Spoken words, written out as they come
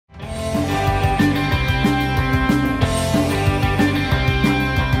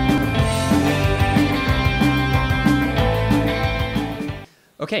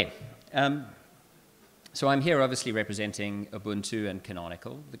Okay, so I'm here obviously representing Ubuntu and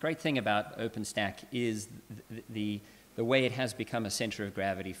Canonical. The great thing about OpenStack is the way it has become a center of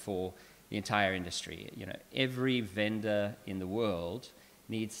gravity for the entire industry. You know, every vendor in the world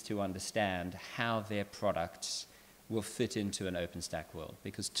needs to understand how their products will fit into an OpenStack world,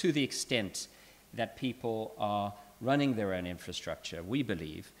 because to the extent that people are running their own infrastructure, we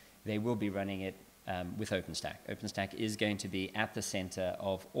believe they will be running it with OpenStack. OpenStack is going to be at the center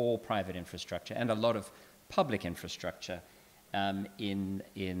of all private infrastructure and a lot of public infrastructure in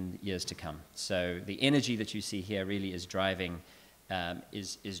years to come. So the energy that you see here really is driving that.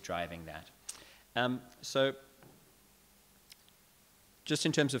 So just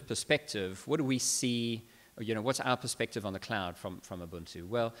in terms of perspective, what do we see? You know, what's our perspective on the cloud from Ubuntu?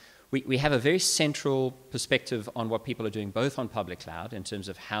 Well, we have a very central perspective on what people are doing both on public cloud in terms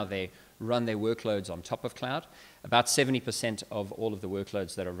of how they run their workloads on top of cloud. About 70% of all of the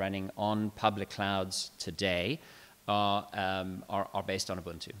workloads that are running on public clouds today are based on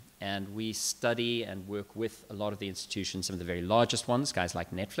Ubuntu. And we study and work with a lot of the institutions, some of the very largest ones, guys like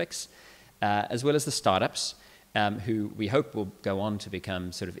Netflix, as well as the startups, who we hope will go on to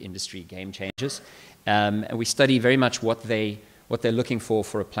become sort of industry game changers. And we study very much what they're looking for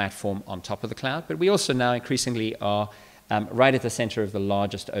a platform on top of the cloud. But we also now increasingly are right at the center of the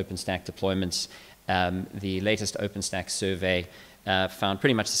largest OpenStack deployments. The latest OpenStack survey found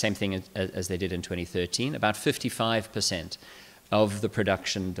pretty much the same thing as they did in 2013. About 55% of the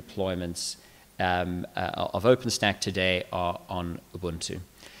production deployments of OpenStack today are on Ubuntu.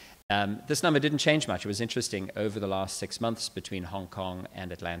 This number didn't change much. It was interesting over the last 6 months between Hong Kong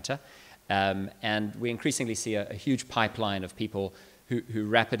and Atlanta. And we increasingly see a huge pipeline of people who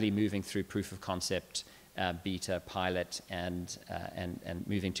rapidly moving through proof of concept, beta, pilot, and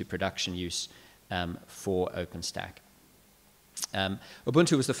moving to production use for OpenStack.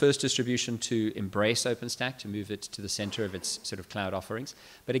 Ubuntu was the first distribution to embrace OpenStack, to move it to the center of its sort of cloud offerings.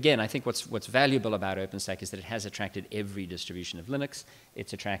 But again, I think what's valuable about OpenStack is that it has attracted every distribution of Linux.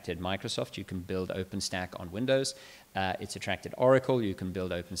 It's attracted Microsoft. You can build OpenStack on Windows. It's attracted Oracle. You can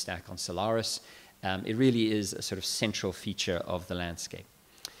build OpenStack on Solaris. It really is a sort of central feature of the landscape.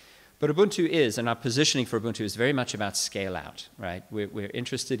 But Ubuntu is, and our positioning for Ubuntu is very much about scale out, right? We're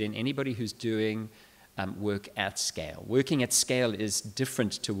interested in anybody who's doing work at scale. Working at scale is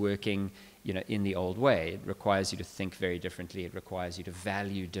different to working, you know, in the old way. It requires you to think very differently. It requires you to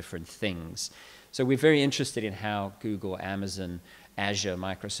value different things. So we're very interested in how Google, Amazon, Azure,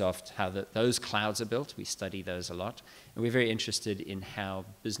 Microsoft, how those clouds are built. We study those a lot. And we're very interested in how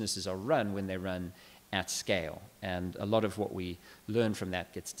businesses are run when they run at scale. And a lot of what we learn from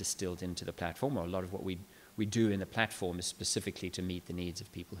that gets distilled into the platform, or a lot of what we do in the platform is specifically to meet the needs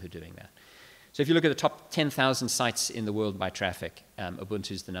of people who are doing that. So if you look at the top 10,000 sites in the world by traffic,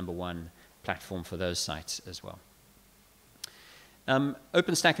 Ubuntu is the #1 platform for those sites as well.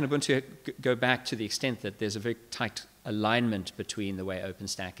 OpenStack and Ubuntu go back to the extent that there's a very tight alignment between the way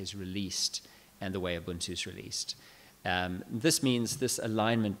OpenStack is released and the way Ubuntu is released. This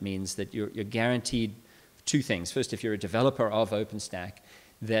alignment means that you're guaranteed two things. First, if you're a developer of OpenStack,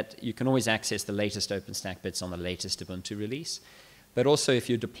 that you can always access the latest OpenStack bits on the latest Ubuntu release. But also, if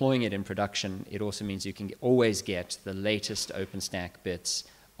you're deploying it in production, it also means you can always get the latest OpenStack bits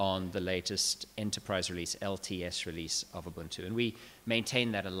on the latest enterprise release, LTS release of Ubuntu. And we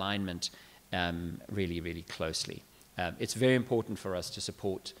maintain that alignment really, really closely. It's very important for us to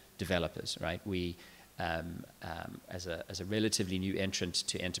support developers, right? We, as a relatively new entrant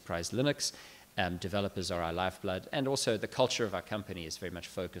to enterprise Linux, developers are our lifeblood. And also, the culture of our company is very much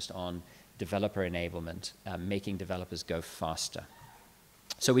focused on developer enablement, making developers go faster.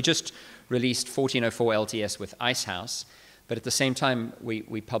 So we just released 14.04 LTS with Icehouse, but at the same time,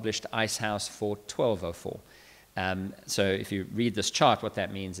 we published Icehouse for 12.04. So if you read this chart, what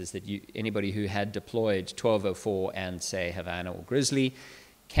that means is that anybody who had deployed 12.04 and, say, Havana or Grizzly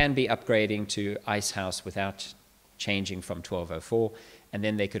can be upgrading to Icehouse without changing from 12.04, and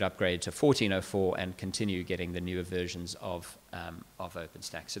then they could upgrade to 14.04 and continue getting the newer versions of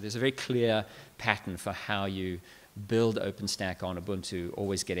OpenStack. So there's a very clear pattern for how you build OpenStack on Ubuntu,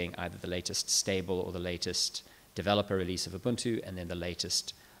 always getting either the latest stable or the latest developer release of Ubuntu, and then the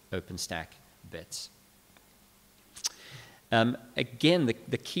latest OpenStack bits. Again,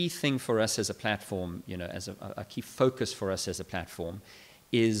 the key thing for us as a platform, you know, as a key focus for us as a platform,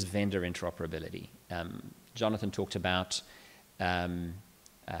 is vendor interoperability. Jonathan talked about the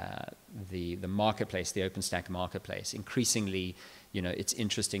marketplace, the OpenStack marketplace. Increasingly, you know, it's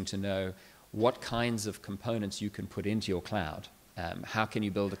interesting to know what kinds of components you can put into your cloud how can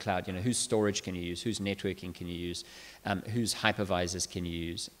you build a cloud? Whose storage can you use? Whose networking can you use? Whose hypervisors can you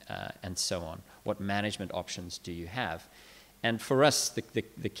use? And so on. What management options do you have? And for us,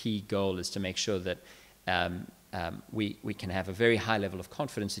 the key goal is to make sure that we can have a very high level of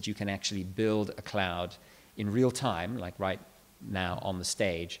confidence that you can actually build a cloud in real time, like right now on the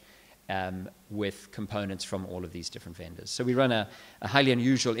stage, with components from all of these different vendors. So we run a highly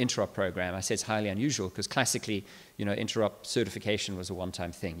unusual interop program. I say it's highly unusual because classically, interop certification was a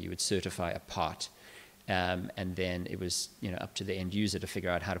one-time thing. You would certify a part, and then it was up to the end user to figure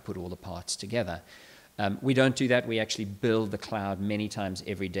out how to put all the parts together. We don't do that. We actually build the cloud many times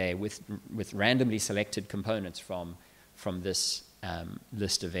every day with randomly selected components from this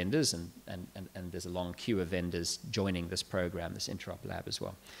list of vendors, and there's a long queue of vendors joining this program, this interop lab as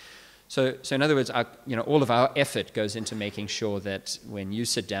well. So in other words, all of our effort goes into making sure that when you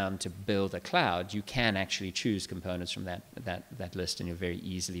sit down to build a cloud, you can actually choose components from that list, and you'll very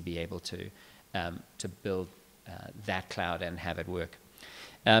easily be able to build that cloud and have it work.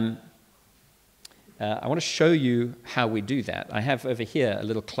 I want to show you how we do that. I have over here a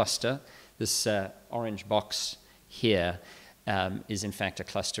little cluster. This orange box here is in fact a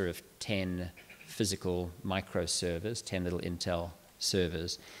cluster of 10 physical microservers, 10 little Intel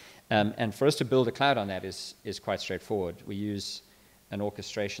servers. And for us to build a cloud on that is quite straightforward. We use an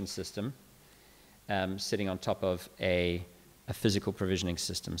orchestration system sitting on top of a physical provisioning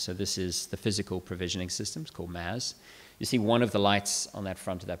system. So this is the physical provisioning system. It's called MAS. You see one of the lights on that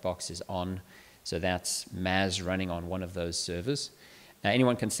front of that box is on. So that's MAS running on one of those servers.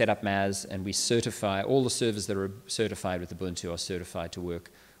 Anyone can set up MAS, and we certify all the servers that are certified with Ubuntu are certified to work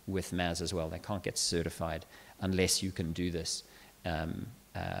with MAS as well. They can't get certified unless you can do this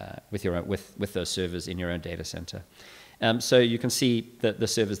with those servers in your own data center. So you can see the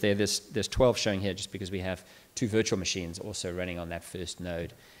servers there. There's 12 showing here just because we have 2 virtual machines also running on that first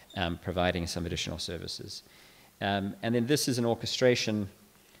node, providing some additional services. And then this is an orchestration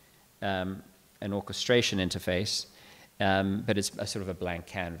interface, but it's a sort of a blank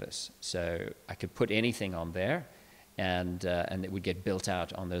canvas. So I could put anything on there, and it would get built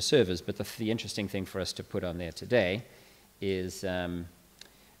out on those servers. But the interesting thing for us to put on there today is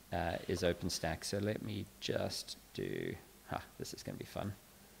OpenStack. So let me just do, this is going to be fun.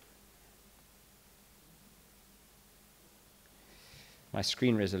 My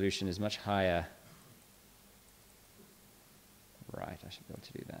screen resolution is much higher. Right, I should be able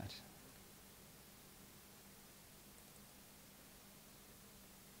to do that.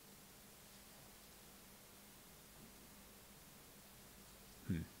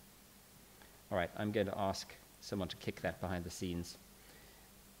 All right, I'm going to ask someone to kick that behind the scenes.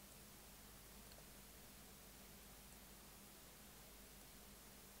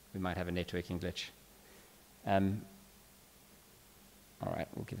 We might have a networking glitch. All right,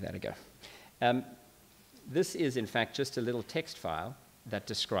 we'll give that a go. This is, in fact, just a little text file that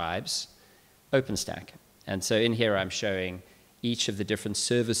describes OpenStack. And so in here, I'm showing each of the different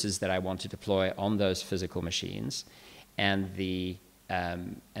services that I want to deploy on those physical machines and the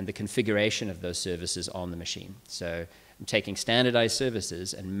configuration of those services on the machine. So I'm taking standardized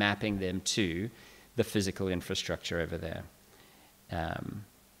services and mapping them to the physical infrastructure over there.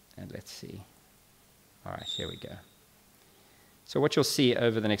 And let's see. All right, here we go. So what you'll see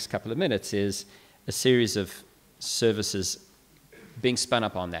over the next couple of minutes is a series of services being spun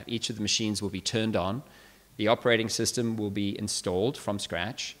up on that. Each of the machines will be turned on. The operating system will be installed from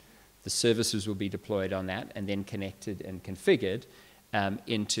scratch. The services will be deployed on that and then connected and configured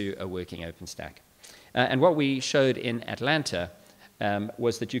into a working OpenStack. And what we showed in Atlanta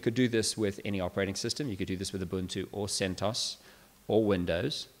was that you could do this with any operating system. You could do this with Ubuntu or CentOS or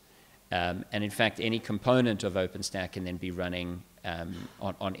Windows. And in fact, any component of OpenStack can then be running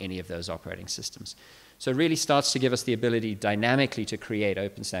on any of those operating systems. So it really starts to give us the ability dynamically to create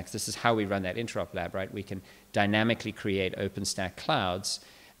OpenStacks. This is how we run that interop lab, right? We can dynamically create OpenStack clouds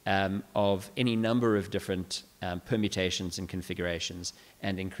of any number of different permutations and configurations,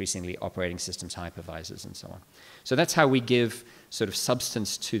 and increasingly operating systems, hypervisors, and so on. So that's how we give sort of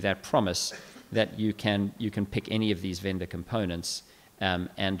substance to that promise that you can pick any of these vendor components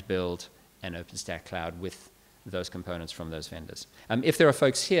and build an OpenStack cloud with those components from those vendors. If there are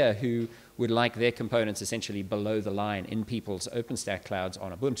folks here who would like their components essentially below the line in people's OpenStack clouds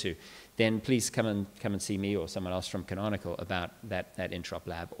on Ubuntu, then please come and see me or someone else from Canonical about that interop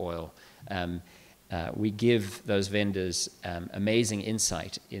lab oil. We give those vendors amazing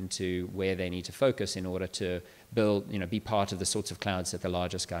insight into where they need to focus in order to build, be part of the sorts of clouds that the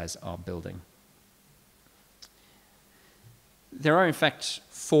largest guys are building. There are, in fact,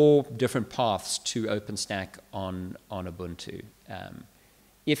 4 different paths to OpenStack on Ubuntu.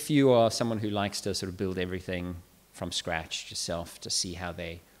 If you are someone who likes to sort of build everything from scratch yourself to see how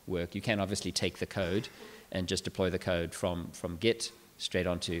they work, you can obviously take the code and just deploy the code from Git straight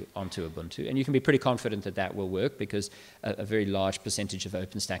onto Ubuntu. And you can be pretty confident that that will work because a very large percentage of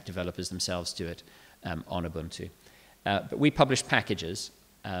OpenStack developers themselves do it on Ubuntu. But we publish packages.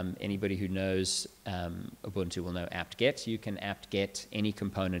 Anybody who knows Ubuntu will know apt-get. You can apt-get any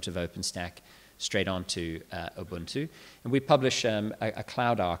component of OpenStack straight onto Ubuntu. And we publish a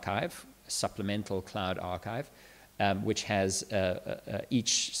cloud archive, a supplemental cloud archive, which has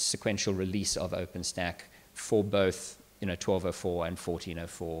each sequential release of OpenStack for both 12.04 and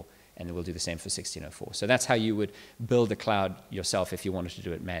 14.04, and then we'll do the same for 16.04. So that's how you would build the cloud yourself if you wanted to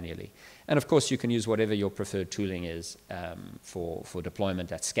do it manually. And of course, you can use whatever your preferred tooling is for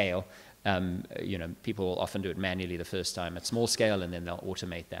deployment at scale. People will often do it manually the first time at small scale, and then they'll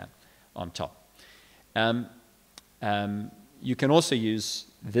automate that on top. You can also use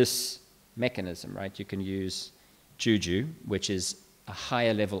this mechanism, right? You can use Juju, which is a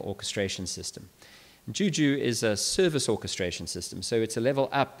higher level orchestration system. Juju is a service orchestration system, so it's a level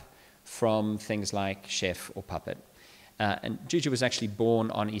up from things like Chef or Puppet. And Juju was actually born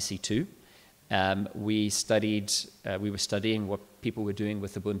on EC2. We were studying what people were doing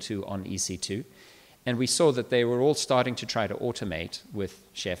with Ubuntu on EC2, and we saw that they were all starting to try to automate with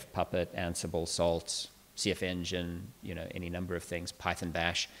Chef, Puppet, Ansible, Salt, CF Engine, any number of things, Python,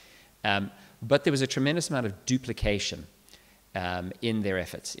 Bash. But there was a tremendous amount of duplication in their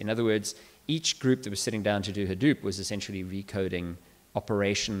efforts. In other words, each group that was sitting down to do Hadoop was essentially recoding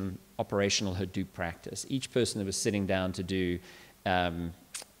operational Hadoop practice. Each person that was sitting down to do Logslash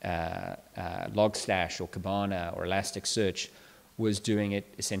or Kibana or Elasticsearch was doing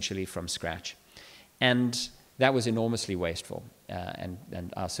it essentially from scratch. And that was enormously wasteful. And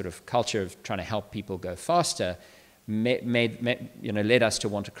our sort of culture of trying to help people go faster led us to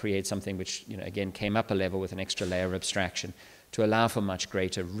want to create something which, again, came up a level with an extra layer of abstraction to allow for much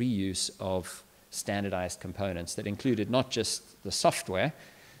greater reuse of standardized components that included not just the software.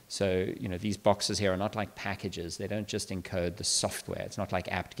 So, these boxes here are not like packages. They don't just encode the software. It's not like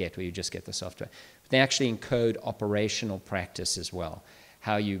apt-get where you just get the software. But they actually encode operational practice as well,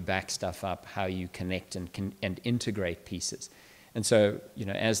 how you back stuff up, how you connect and integrate pieces. And so,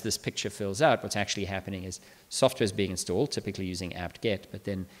 as this picture fills out, what's actually happening is software is being installed, typically using apt-get, but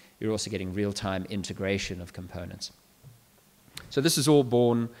then you're also getting real-time integration of components. So this is all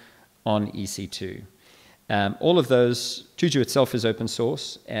born on EC2. All of those, Juju itself is open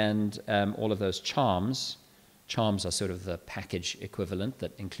source, and all of those charms are sort of the package equivalent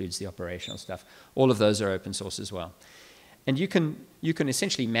that includes the operational stuff. All of those are open source as well. And you can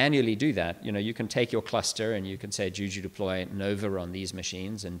essentially manually do that. You can take your cluster and you can say Juju deploy Nova on these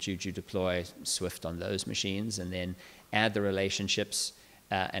machines and Juju deploy Swift on those machines, and then add the relationships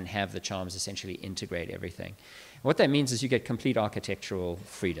and have the charms essentially integrate everything. What that means is you get complete architectural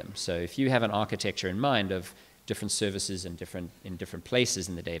freedom. So if you have an architecture in mind of different services in different places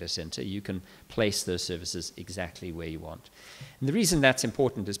in the data center, you can place those services exactly where you want. And the reason that's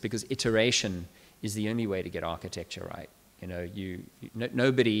important is because iteration is the only way to get architecture right.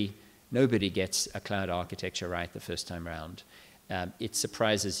 Nobody gets a cloud architecture right the first time around. It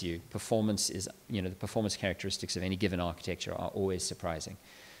surprises you. Performance is, the performance characteristics of any given architecture are always surprising.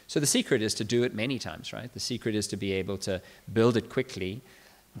 So the secret is to do it many times, right? The secret is to be able to build it quickly,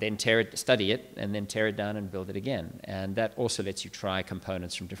 then study it, and then tear it down and build it again. And that also lets you try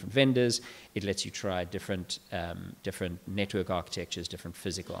components from different vendors. It lets you try different network architectures, different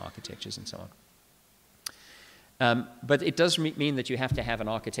physical architectures, and so on. But it does mean that you have to have an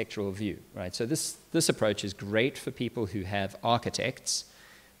architectural view, right? So this approach is great for people who have architects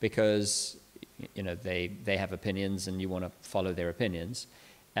because they have opinions and you want to follow their opinions.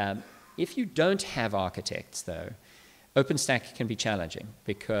 If you don't have architects, though, OpenStack can be challenging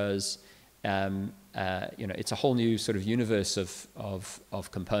because it's a whole new sort of universe of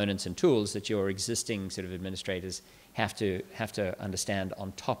components and tools that your existing sort of administrators have to understand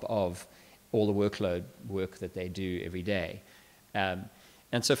on top of all the workload work that they do every day. And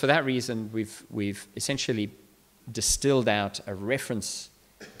so for that reason, we've essentially distilled out a reference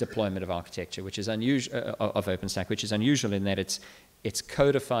deployment of architecture, which is unusual, of OpenStack, which is unusual in that it's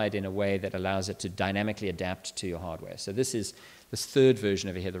codified in a way that allows it to dynamically adapt to your hardware. So this third version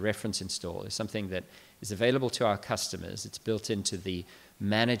over here, the reference install, is something that is available to our customers. It's built into the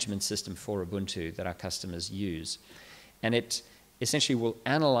management system for Ubuntu that our customers use. And it essentially will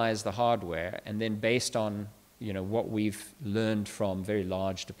analyze the hardware, and then based on what we've learned from very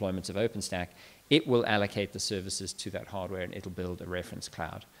large deployments of OpenStack, it will allocate the services to that hardware and it'll build a reference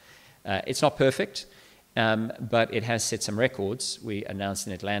cloud. It's not perfect. But it has set some records. We announced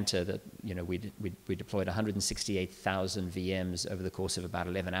in Atlanta that we deployed 168,000 VMs over the course of about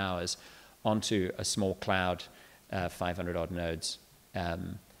 11 hours onto a small cloud, 500 odd nodes.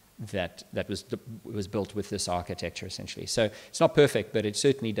 That was built with this architecture, essentially. So it's not perfect, but it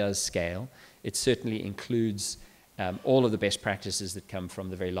certainly does scale. It certainly includes all of the best practices that come from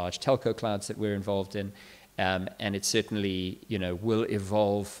the very large telco clouds that we're involved in, and it certainly will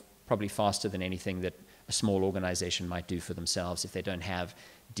evolve probably faster than anything that a small organization might do for themselves if they don't have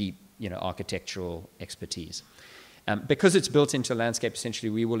deep architectural expertise. Because it's built into landscape, essentially,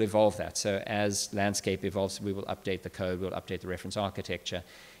 we will evolve that. So as landscape evolves, we will update the code, we'll update the reference architecture.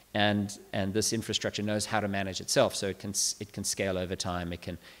 And this infrastructure knows how to manage itself, so it can scale over time. It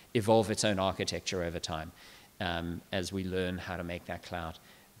can evolve its own architecture over time as we learn how to make that cloud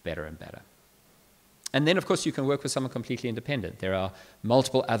better and better. And then, of course, you can work with someone completely independent. There are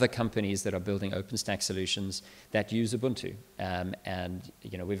multiple other companies that are building OpenStack solutions that use Ubuntu. And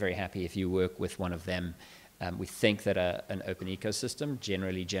we're very happy if you work with one of them. We think that an open ecosystem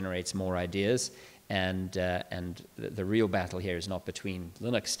generally generates more ideas. And the real battle here is not between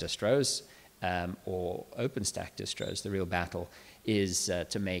Linux distros or OpenStack distros. The real battle is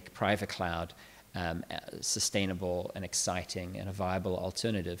to make private cloud sustainable and exciting and a viable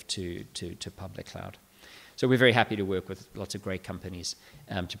alternative to public cloud. So we're very happy to work with lots of great companies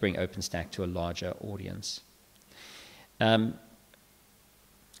to bring OpenStack to a larger audience.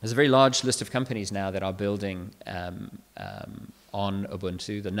 There's a very large list of companies now that are building on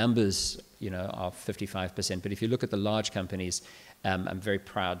Ubuntu. The numbers, are 55%. But if you look at the large companies, I'm very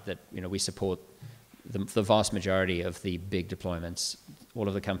proud that we support the vast majority of the big deployments. All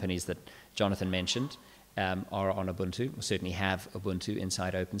of the companies that Jonathan mentioned are on Ubuntu, or certainly have Ubuntu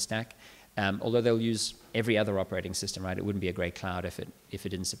inside OpenStack. Although they'll use every other operating system, right? It wouldn't be a great cloud if it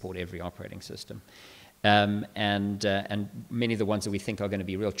didn't support every operating system. And many of the ones that we think are going to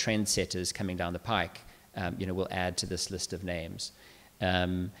be real trendsetters coming down the pike, will add to this list of names.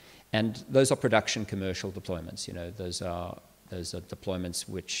 And those are production commercial deployments. Those are deployments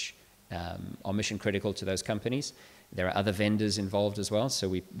which are mission critical to those companies. There are other vendors involved as well, so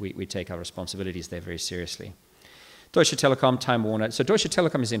we take our responsibilities there very seriously. Deutsche Telekom, Time Warner. So Deutsche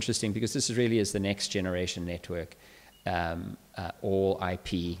Telekom is interesting because this really is the next generation network, all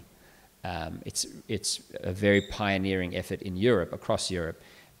IP. It's a very pioneering effort in Europe, across Europe,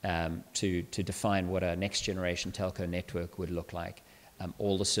 to define what a next generation telco network would look like.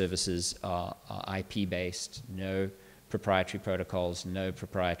 All the services are IP-based, no proprietary protocols, no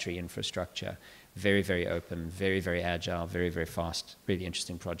proprietary infrastructure. Very, very open, very, very agile, very, very fast. Really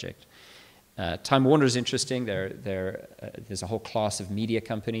interesting project. Time Warner is interesting. There's a whole class of media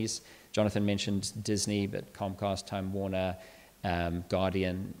companies. Jonathan mentioned Disney, but Comcast, Time Warner,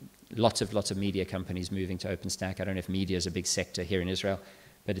 Guardian, lots of media companies moving to OpenStack. I don't know if media is a big sector here in Israel,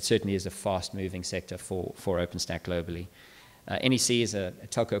 but it certainly is a fast-moving sector for OpenStack globally. NEC is a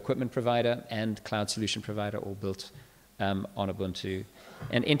telco equipment provider and cloud solution provider, all built on Ubuntu.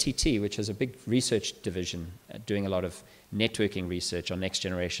 And NTT, which has a big research division, doing a lot of networking research on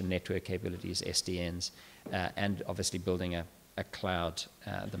next-generation network capabilities, SDNs, and obviously building a cloud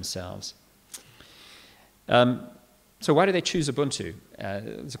themselves. So why do they choose Ubuntu?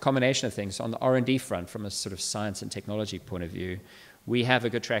 There's a combination of things. On the R&D front, from a sort of science and technology point of view, we have a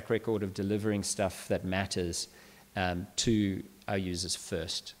good track record of delivering stuff that matters to our users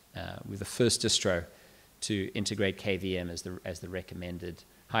first. We're the first distro to integrate KVM as the recommended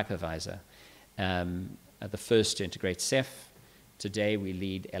hypervisor. The first to integrate Ceph. Today we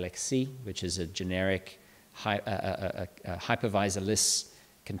lead LXC, which is a generic hypervisor-less,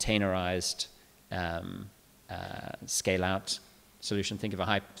 containerized scale-out solution. Think of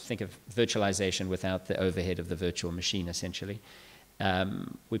virtualization without the overhead of the virtual machine, essentially.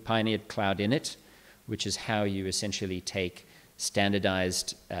 We pioneered Cloud Init, which is how you essentially take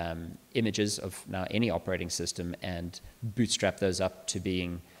standardized images of now any operating system and bootstrap those up to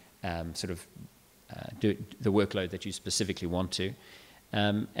being do the workload that you specifically want to.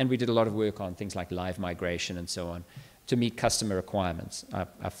 And we did a lot of work on things like live migration and so on to meet customer requirements.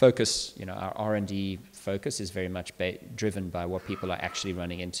 Our focus, our R&D focus is very much driven by what people are actually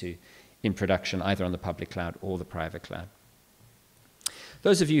running into in production, either on the public cloud or the private cloud.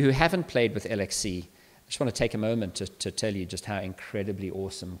 Those of you who haven't played with LXC, I just want to take a moment to tell you just how incredibly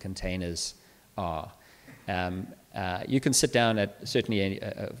awesome containers are. You can sit down at certainly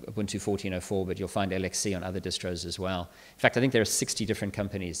Ubuntu 14.04, but you'll find LXC on other distros as well. In fact, I think there are 60 different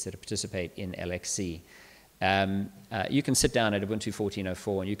companies that participate in LXC. You can sit down at Ubuntu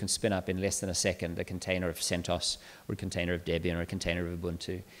 14.04 and you can spin up in less than a second a container of CentOS or a container of Debian or a container of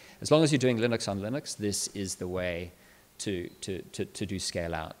Ubuntu. As long as you're doing Linux on Linux, this is the way to do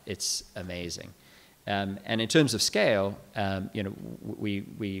scale out. It's amazing. And in terms of scale, you know,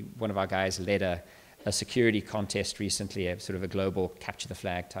 one of our guys led a security contest recently, a sort of a global capture the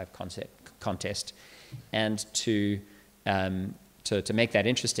flag type contest. And to make that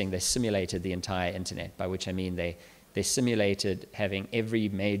interesting, they simulated the entire internet, by which I mean they simulated having every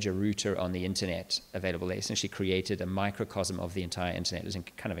major router on the internet available. They essentially created a microcosm of the entire internet. It was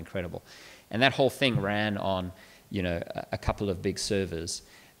kind of incredible. And that whole thing ran on, you know, a couple of big servers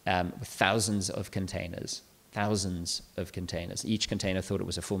with thousands of containers. Each container thought it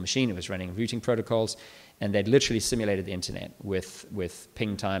was a full machine. It was running routing protocols, and they'd literally simulated the internet with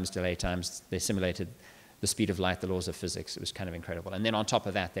ping times, delay times. They simulated the speed of light, the laws of physics. It was kind of incredible. And then on top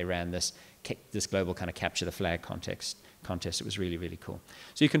of that, they ran this global kind of capture the flag contest. It was really, really cool.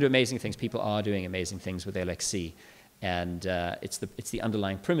 So you can do amazing things. People are doing amazing things with LXC. And it's the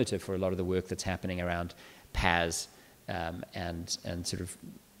underlying primitive for a lot of the work that's happening around PaaS and sort of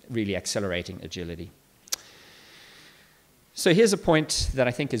really accelerating agility. So here's a point that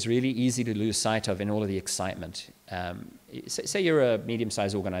I think is really easy to lose sight of in all of the excitement. Say you're a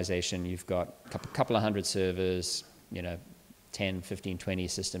medium-sized organization, you've got a couple of hundred servers, you know, 10, 15, 20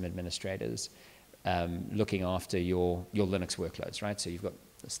 system administrators looking after your Linux workloads, right? So you've got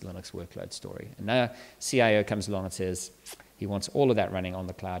this Linux workload story. And now CIO comes along and says he wants all of that running on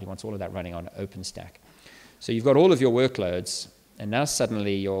the cloud, he wants all of that running on OpenStack. So you've got all of your workloads, and now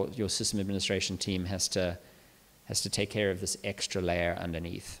suddenly your system administration team has to take care of this extra layer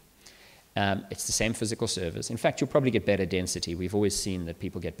underneath. It's the same physical servers. In fact, you'll probably get better density. We've always seen that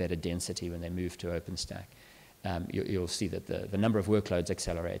people get better density when they move to OpenStack. You'll see that the number of workloads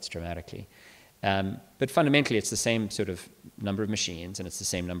accelerates dramatically. But fundamentally, it's the same sort of number of machines, and it's the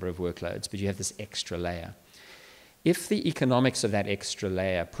same number of workloads, but you have this extra layer. If the economics of that extra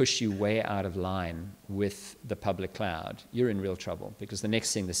layer push you way out of line with the public cloud, you're in real trouble, because the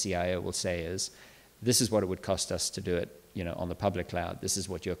next thing the CIO will say is, this is what it would cost us to do it, you know, on the public cloud. This is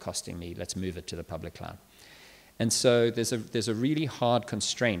what you're costing me. Let's move it to the public cloud. And so there's a really hard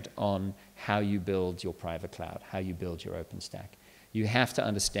constraint on how you build your private cloud, how you build your OpenStack. You have to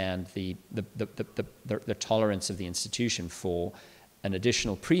understand the tolerance of the institution for an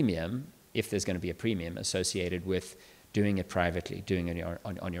additional premium, if there's going to be a premium associated with doing it privately, doing it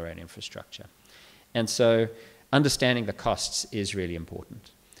on your own infrastructure. And so understanding the costs is really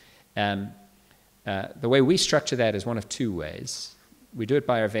important. The way we structure that is one of two ways. We do it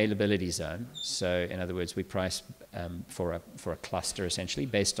by our availability zone. So in other words, we price for a cluster essentially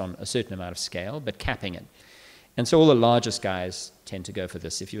based on a certain amount of scale, but capping it. And so all the largest guys tend to go for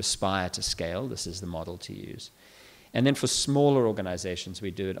this. If you aspire to scale, this is the model to use. And then for smaller organizations,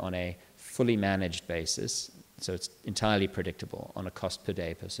 we do it on a fully managed basis. So it's entirely predictable on a cost per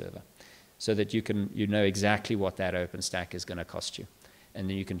day per server, so that you know exactly what that OpenStack is going to cost you. And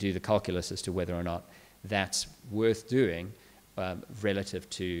then you can do the calculus as to whether or not that's worth doing relative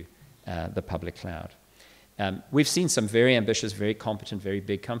to the public cloud. We've seen some very ambitious, very competent, very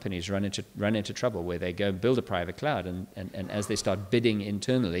big companies run into trouble where they go build a private cloud, and as they start bidding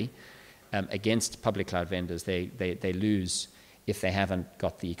internally against public cloud vendors, they lose if they haven't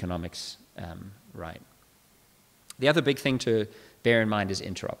got the economics right. The other big thing to bear in mind is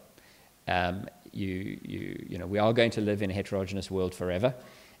interop. You know, we are going to live in a heterogeneous world forever,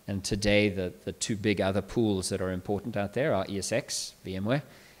 and today the two big other pools that are important out there are ESX, VMware,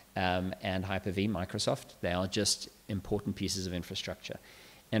 and Hyper-V, Microsoft. They are just important pieces of infrastructure,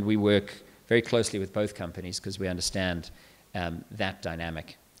 and we work very closely with both companies because we understand that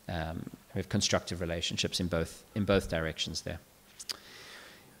dynamic. We have constructive relationships in both directions there.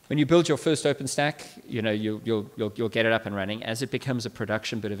 When you build your first OpenStack, you know, you'll get it up and running. As it becomes a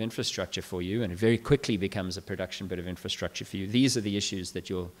production bit of infrastructure for you, and it very quickly becomes a production bit of infrastructure for you, these are the issues that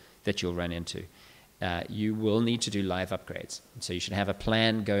you'll run into. You will need to do live upgrades. So you should have a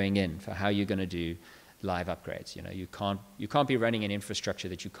plan going in for how you're going to do live upgrades. You know, you can't be running an infrastructure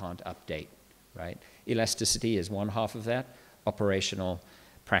that you can't update, right? Elasticity is one half of that. Operational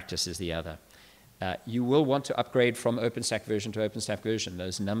practice is the other. You will want to upgrade from OpenStack version to OpenStack version.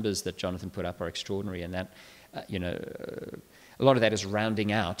 Those numbers that Jonathan put up are extraordinary, and that, you know, a lot of that is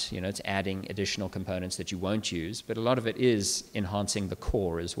rounding out. You know, it's adding additional components that you won't use, but a lot of it is enhancing the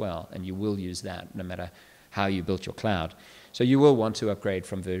core as well, and you will use that no matter how you built your cloud. So you will want to upgrade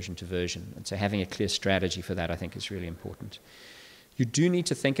from version to version, and so having a clear strategy for that, I think, is really important. You do need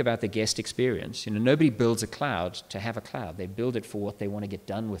to think about the guest experience. You know, nobody builds a cloud to have a cloud. They build it for what they want to get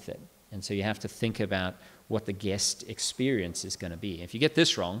done with it. And so you have to think about what the guest experience is going to be. If you get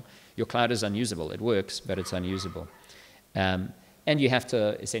this wrong, your cloud is unusable. It works, but it's unusable. And you have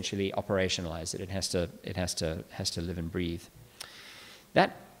to essentially operationalize it. It has to live and breathe.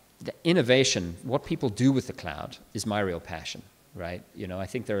 The innovation, what people do with the cloud, is my real passion, right? You know, I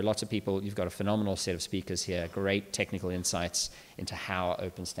think there are lots of people. You've got a phenomenal set of speakers here, great technical insights into how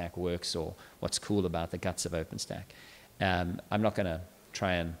OpenStack works or what's cool about the guts of OpenStack. I'm not going to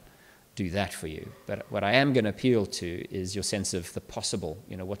try and do that for you, but what I am going to appeal to is your sense of the possible.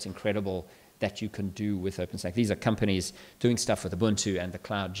 You know, what's incredible that you can do with OpenStack. These are companies doing stuff with Ubuntu and the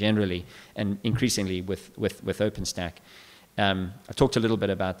cloud generally, and increasingly with OpenStack. I talked a little bit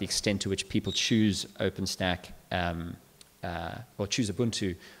about the extent to which people choose OpenStack or choose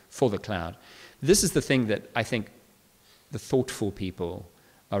Ubuntu for the cloud. This is the thing that I think the thoughtful people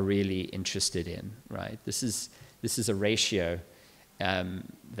are really interested in, right? This is a ratio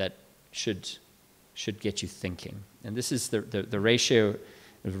that should get you thinking. And this is the ratio,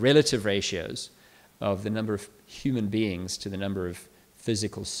 relative ratios of the number of human beings to the number of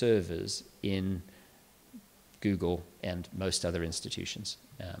physical servers in Google and most other institutions.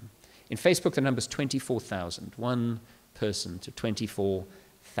 In Facebook, the number is 24,000, one person to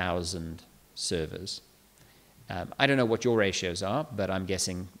 24,000 servers. I don't know what your ratios are, but I'm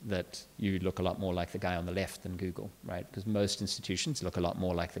guessing that you look a lot more like the guy on the left than Google, right? Because most institutions look a lot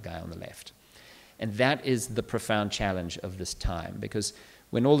more like the guy on the left. And that is the profound challenge of this time, because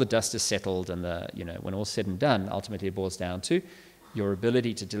when all the dust is settled and when all's said and done, ultimately it boils down to your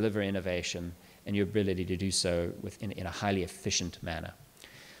ability to deliver innovation and your ability to do so in a highly efficient manner.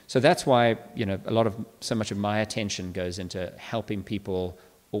 So that's why so much of my attention goes into helping people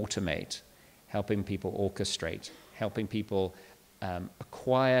automate, helping people orchestrate, helping people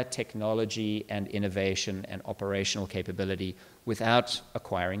acquire technology and innovation and operational capability without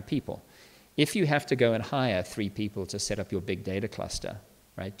acquiring people. If you have to go and hire 3 people to set up your big data cluster,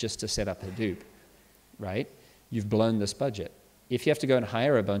 right, just to set up Hadoop, right, you've blown this budget. If you have to go and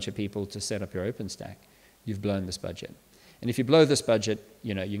hire a bunch of people to set up your OpenStack, you've blown this budget. And if you blow this budget,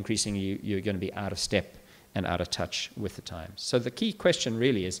 you're going to be out of step and out of touch with the times. So the key question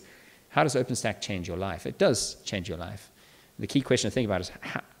really is, how does OpenStack change your life? It does change your life. The key question to think about is,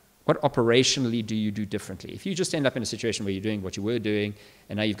 what operationally do you do differently? If you just end up in a situation where you're doing what you were doing,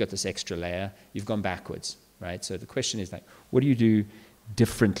 and now you've got this extra layer, you've gone backwards, right? So the question is, like, what do you do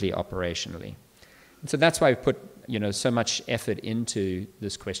differently operationally? And so that's why I've put so much effort into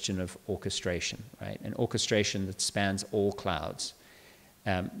this question of orchestration, right? An orchestration that spans all clouds.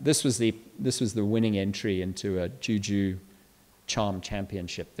 This was the winning entry into a Juju Charm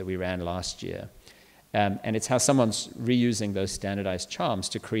Championship that we ran last year. And it's how someone's reusing those standardized charms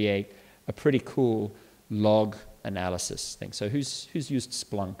to create a pretty cool log analysis thing. So who's used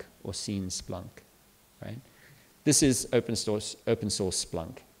Splunk or seen Splunk, right? This is open source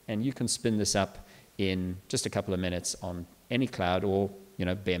Splunk, and you can spin this up in just a couple of minutes on any cloud or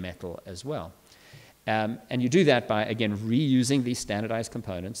bare metal as well. And you do that by, again, reusing these standardized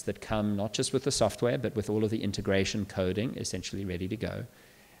components that come not just with the software, but with all of the integration coding essentially ready to go,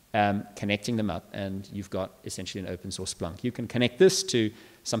 connecting them up, and you've got essentially an open source Splunk. You can connect this to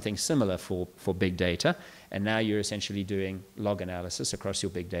something similar for big data, and now you're essentially doing log analysis across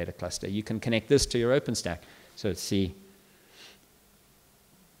your big data cluster. You can connect this to your OpenStack. So let's see.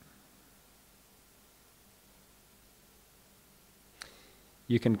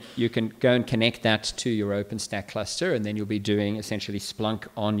 You can go and connect that to your OpenStack cluster, and then you'll be doing essentially Splunk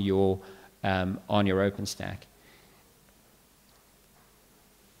on your OpenStack.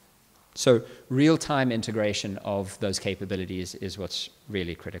 So real-time integration of those capabilities is what's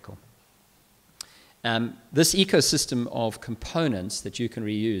really critical. This ecosystem of components that you can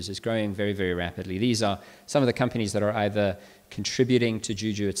reuse is growing very, very rapidly. These are some of the companies that are either contributing to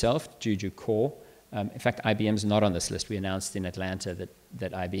Juju itself, Juju Core. In fact, IBM's not on this list. We announced in Atlanta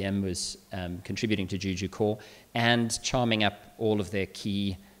that IBM was contributing to Juju Core and charming up all of their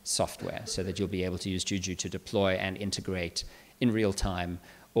key software so that you'll be able to use Juju to deploy and integrate in real time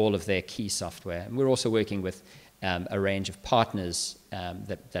all of their key software. And we're also working with a range of partners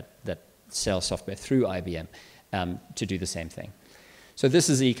that sell software through IBM to do the same thing. So this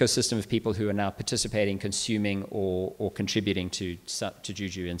is the ecosystem of people who are now participating, consuming, or contributing to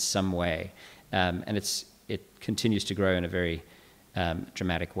Juju in some way. And it continues to grow in a very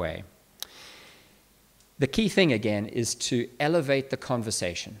dramatic way. The key thing, again, is to elevate the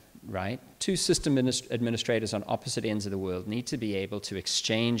conversation, right? Two system administrators on opposite ends of the world need to be able to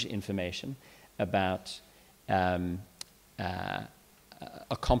exchange information about a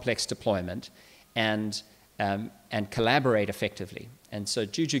complex deployment and and collaborate effectively. And so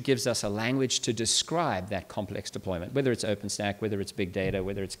Juju gives us a language to describe that complex deployment, whether it's OpenStack, whether it's big data,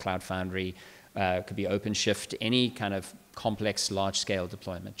 whether it's Cloud Foundry, it could be OpenShift, any kind of complex, large-scale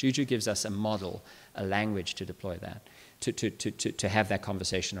deployment. Juju gives us a model, a language to deploy that, to have that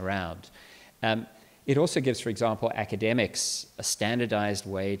conversation around. It also gives, for example, academics a standardized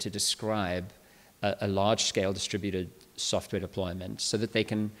way to describe a large-scale distributed software deployment so that they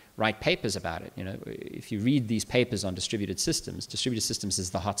can write papers about it. You know, if you read these papers on distributed systems is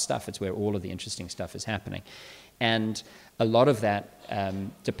the hot stuff. It's where all of the interesting stuff is happening. And a lot of that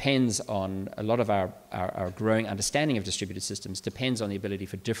depends on, a lot of our growing understanding of distributed systems depends on the ability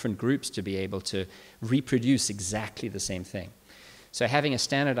for different groups to be able to reproduce exactly the same thing. So having a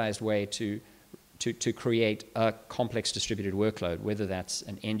standardized way to create a complex distributed workload, whether that's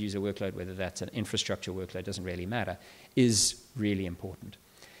an end user workload, whether that's an infrastructure workload, doesn't really matter, is really important.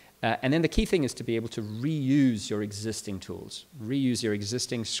 And then the key thing is to be able to reuse your existing tools, reuse your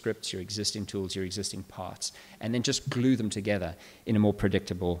existing scripts, your existing tools, your existing parts, and then just glue them together in a more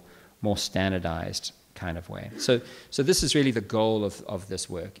predictable, more standardized kind of way. So this is really the goal of this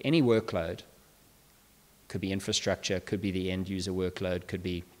work. Any workload, could be infrastructure, could be the end user workload, could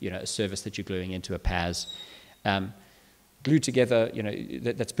be, you know, a service that you're gluing into a PaaS, glued together, you know,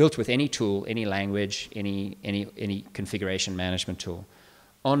 that's built with any tool, any language, any configuration management tool,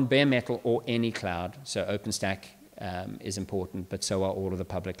 on bare metal or any cloud. So OpenStack is important, but so are all of the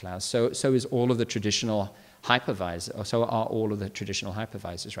public clouds. So is all of the traditional hypervisors, or so are all of the traditional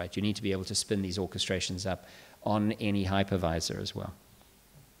hypervisors, right? You need to be able to spin these orchestrations up on any hypervisor as well.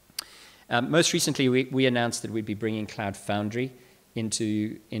 Most recently, we announced that we'd be bringing Cloud Foundry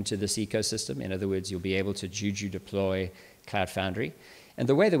into this ecosystem. In other words, you'll be able to Juju deploy Cloud Foundry. And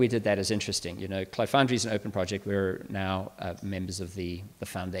the way that we did that is interesting. You know, Cloud Foundry is an open project. We're now members of the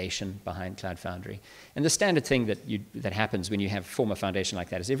foundation behind Cloud Foundry. And the standard thing that happens when you have form a foundation like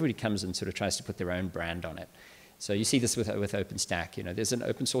that is everybody comes and sort of tries to put their own brand on it. So you see this with OpenStack. You know, there's an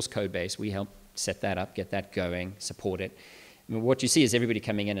open source code base. We help set that up, get that going, support it. I mean, what you see is everybody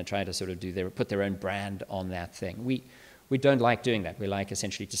coming in and trying to sort of put their own brand on that thing. We don't like doing that. We like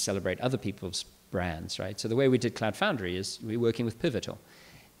essentially to celebrate other people's brands, right? So the way we did Cloud Foundry is we're working with Pivotal.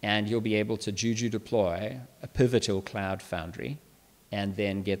 And you'll be able to Juju deploy a Pivotal Cloud Foundry and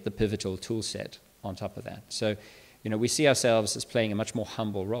then get the Pivotal tool set on top of that. So, you know, we see ourselves as playing a much more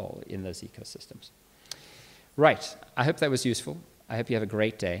humble role in those ecosystems. Right. I hope that was useful. I hope you have a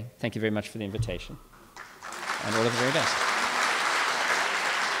great day. Thank you very much for the invitation. And all of the very best.